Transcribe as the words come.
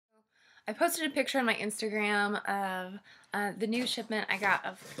I posted a picture on my Instagram of the new shipment I got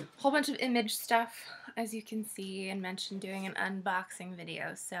of a whole bunch of image stuff, as you can see, and mentioned doing an unboxing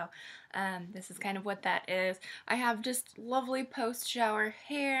video. So this is kind of what that is. I have just lovely post-shower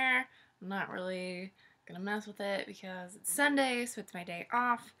hair. I'm not really gonna mess with it because it's Sunday, so it's my day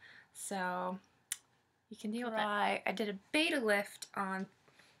off. So you can deal with it. I did a beta lift on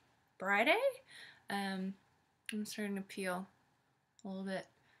Friday. I'm starting to peel a little bit.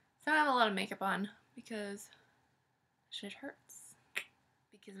 So I have a lot of makeup on because shit hurts.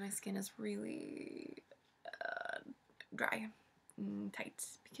 Because my skin is really dry and tight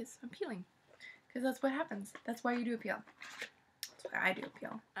because I'm peeling. Because that's what happens. That's why you do a peel. That's why I do a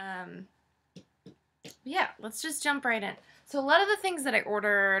peel. Yeah, let's just jump right in. So a lot of the things that I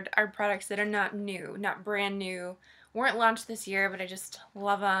ordered are products that are not new, not brand new, weren't launched this year, but I just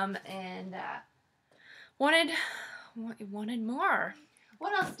love them and wanted more.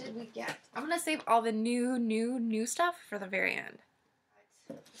 What else did we get? I'm gonna save all the new stuff for the very end.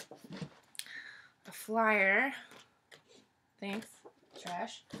 A flyer. Thanks.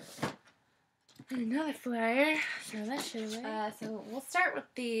 Trash. Another flyer. Throw that shit away. So we'll start with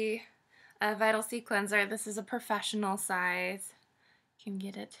the Vital C cleanser. This is a professional size. You can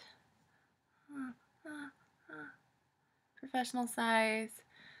get it. Professional size.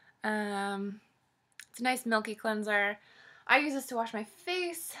 It's a nice milky cleanser. I use this to wash my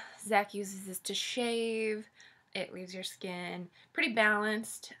face. Zach uses this to shave. It leaves your skin pretty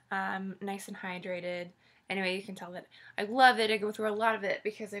balanced, nice and hydrated. Anyway, you can tell that I love it. I go through a lot of it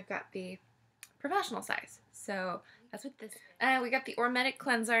because I've got the professional size. So that's what this is. We got the Ormetic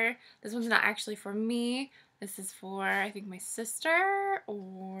cleanser. This one's not actually for me. This is for, I think, my sister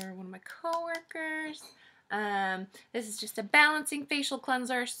or one of my coworkers. This is just a balancing facial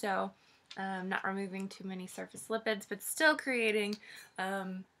cleanser, so not removing too many surface lipids, but still creating,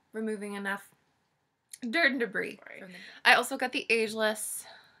 removing enough dirt and debris. I also got the Ageless.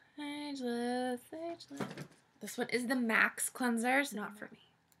 This one is the Max cleansers, not for me.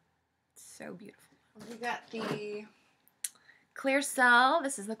 It's so beautiful. We got the Clear Cell.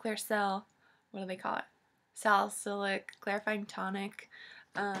 This is the Clear Cell. What do they call it? Salicylic Clarifying Tonic.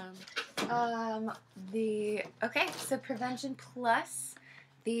 So Prevention Plus,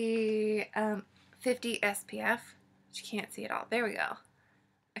 the 50 SPF, which you can't see at all. There we go.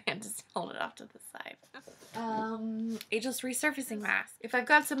 I can just hold it off to the side. Ageless Resurfacing Mask. If I've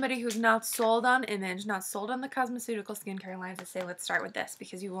got somebody who's not sold on image, not sold on the cosmeceutical skincare lines, I say let's start with this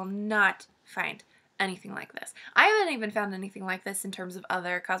because you will not find anything like this. I haven't even found anything like this in terms of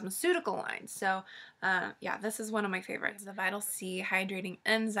other cosmeceutical lines. So, yeah, this is one of my favorites. The Vital C Hydrating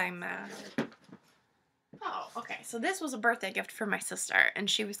Enzyme Mask. Oh, okay. So this was a birthday gift for my sister, and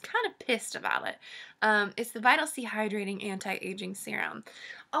she was kind of pissed about it. It's the Vital C Hydrating Anti-Aging Serum.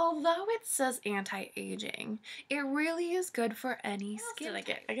 Although it says anti-aging, it really is good for any skin. What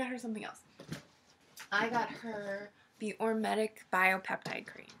did I get? I got her something else. I got her the Ormetic Biopeptide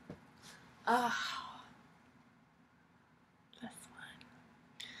Cream. Oh, this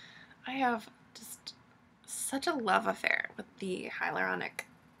one. I have just such a love affair with the hyaluronic.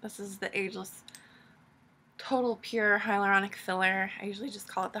 This is the Ageless Total Pure Hyaluronic Filler. I usually just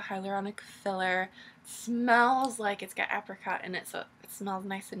call it the hyaluronic filler. It smells like it's got apricot in it, so it smells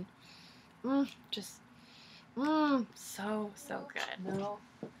nice and so good. No.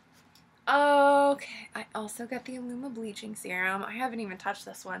 Okay, I also got the Illuma Bleaching Serum. I haven't even touched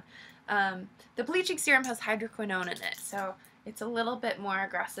this one. The bleaching serum has hydroquinone in it, so it's a little bit more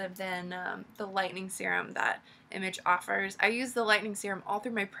aggressive than the lightening serum that Image offers. I use the lightening serum all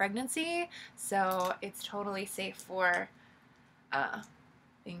through my pregnancy, so it's totally safe for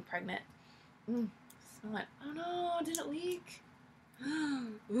being pregnant. Smell it. Oh no, did it leak?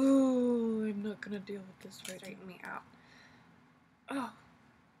 Ooh, I'm not gonna deal with this right. Straighten me out. Oh.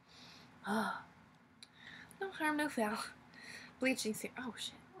 No harm, no foul. Bleaching serum. Oh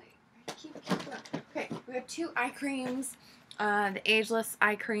shit. Okay, we have two eye creams, the Ageless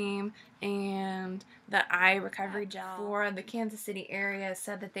eye cream and the eye recovery gel. For the Kansas City area,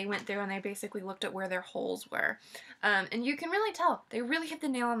 said that they went through and they basically looked at where their holes were. And you can really tell. They really hit the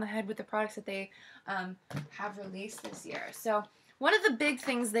nail on the head with the products that they have released this year. So one of the big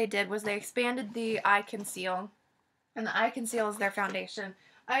things they did was they expanded the Eye Conceal. And the Eye Conceal is their foundation.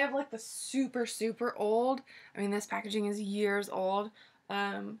 I have like the super old. I mean, this packaging is years old.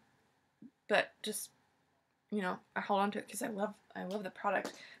 But just, you know, I hold on to it because I love the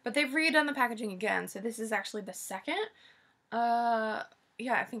product. But they've redone the packaging again, so this is actually the second, yeah,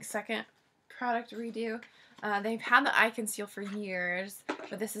 I think second product redo. They've had the eye conceal for years,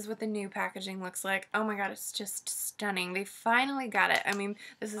 but this is what the new packaging looks like. Oh my god, it's just stunning. They finally got it. I mean,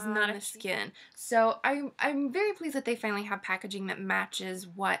 this is not a skin. So I'm very pleased that they finally have packaging that matches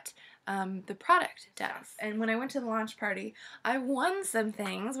what the product does. And when I went to the launch party, I won some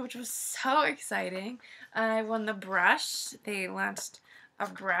things, which was so exciting. I won the brush. They launched a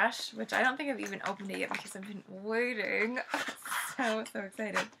brush, which I don't think I've even opened it yet because I've been waiting. So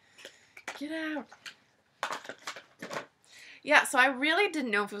excited. Get out. Yeah, so I really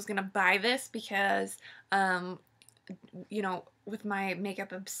didn't know if I was going to buy this because, you know, with my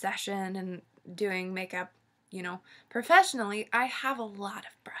makeup obsession and doing makeup, you know, professionally, I have a lot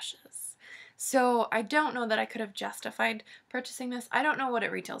of brushes. So I don't know that I could have justified purchasing this. I don't know what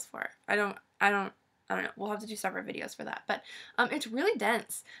it retails for. I don't know. We'll have to do separate videos for that. But it's really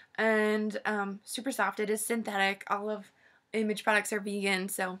dense and super soft. It is synthetic. All of Image products are vegan,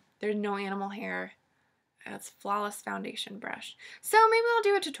 so there's no animal hair. It's Flawless Foundation Brush. So maybe I'll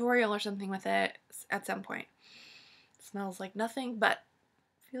do a tutorial or something with it at some point. It smells like nothing, but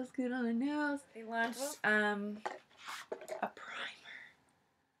feels good on the nose. They launched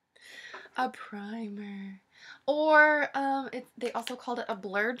a primer. Or they also called it a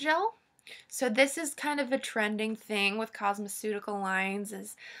blur gel. So this is kind of a trending thing with cosmeceutical lines,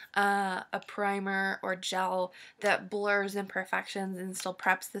 is a primer or gel that blurs imperfections and still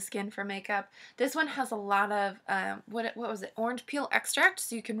preps the skin for makeup. This one has a lot of, what was it, orange peel extract,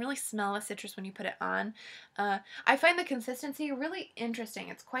 so you can really smell the citrus when you put it on. I find the consistency really interesting.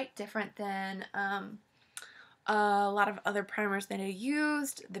 It's quite different than a lot of other primers that I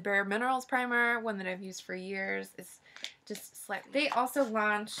used. The Bare Minerals primer, one that I've used for years, is just slightly. They also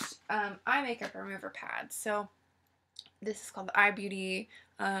launched eye makeup remover pads. So this is called the Eye Beauty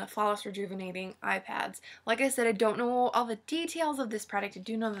Flawless Rejuvenating Eye Pads. Like I said, I don't know all the details of this product. I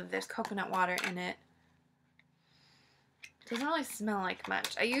do know that there's coconut water in it. It doesn't really smell like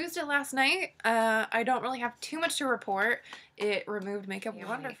much. I used it last night. I don't really have too much to report. It removed makeup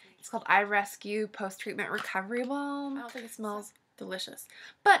wonderfully. It's called Eye Rescue Post-Treatment Recovery Balm. I don't think it smells delicious,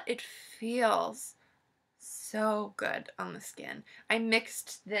 but it feels so good on the skin. I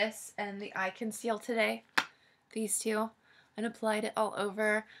mixed this and the eye conceal today, these two, and applied it all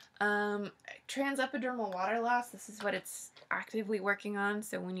over. Transepidermal water loss, this is what it's actively working on.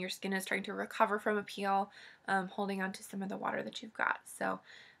 So when your skin is trying to recover from a peel, holding on to some of the water that you've got. So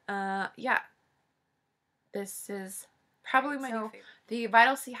yeah, this is probably my new favorite. The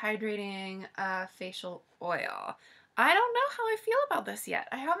Vital C Hydrating Facial Oil. I don't know how I feel about this yet.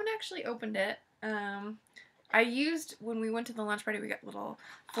 I haven't actually opened it. I used, when we went to the lunch party, we got little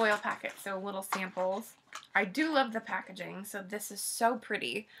foil packets, so little samples. I do love the packaging, so this is so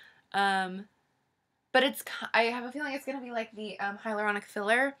pretty. But I have a feeling it's going to be like the hyaluronic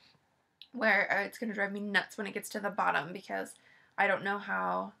filler, where it's going to drive me nuts when it gets to the bottom, because I don't know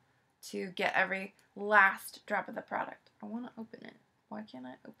how to get every last drop of the product. I want to open it. Why can't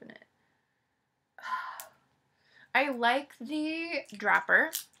I open it? I like the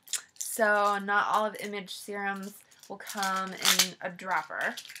dropper. So not all of Image serums will come in a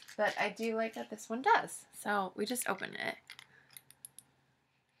dropper, but I do like that this one does. So we just open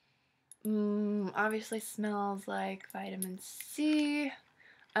it. Obviously smells like vitamin C.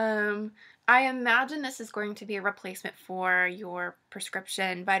 I imagine this is going to be a replacement for your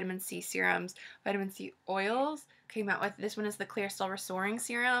prescription vitamin C serums, vitamin C oils. Came out with this one is the Clear Still Restoring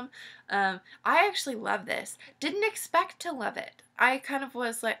Serum. I actually love this. Didn't expect to love it. I kind of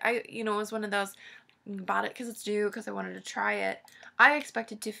was like, was one of those, bought it because it's due, because I wanted to try it. I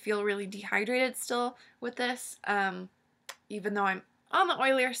expected to feel really dehydrated still with this, even though I'm on the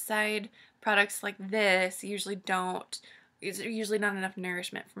oilier side. Products like this usually don't. It's usually not enough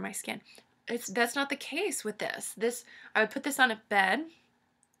nourishment for my skin. That's not the case with this. I would put this on a bed,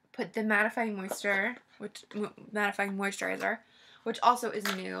 put the mattifying moisturizer, which also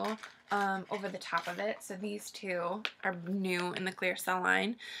is new, over the top of it. So these two are new in the Clear Cell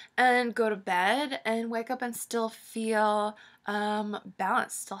line, and go to bed and wake up and still feel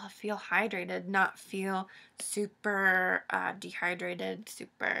balanced, still feel hydrated, not feel super dehydrated,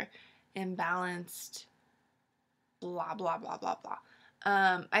 super imbalanced, blah blah blah blah blah.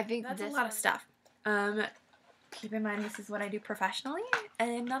 I think that's a lot of stuff. Keep in mind, this is what I do professionally,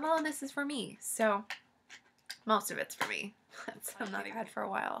 and not all of this is for me. So most of it's for me. I'm not even had for a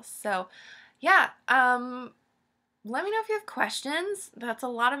while. So yeah, let me know if you have questions. That's a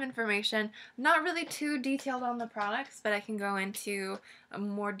lot of information. Not really too detailed on the products, but I can go into a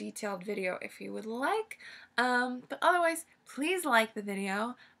more detailed video if you would like. But otherwise, please like the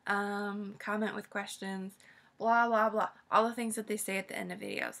video, comment with questions, blah, blah, blah. All the things that they say at the end of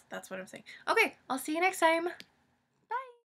videos. That's what I'm saying. Okay, I'll see you next time.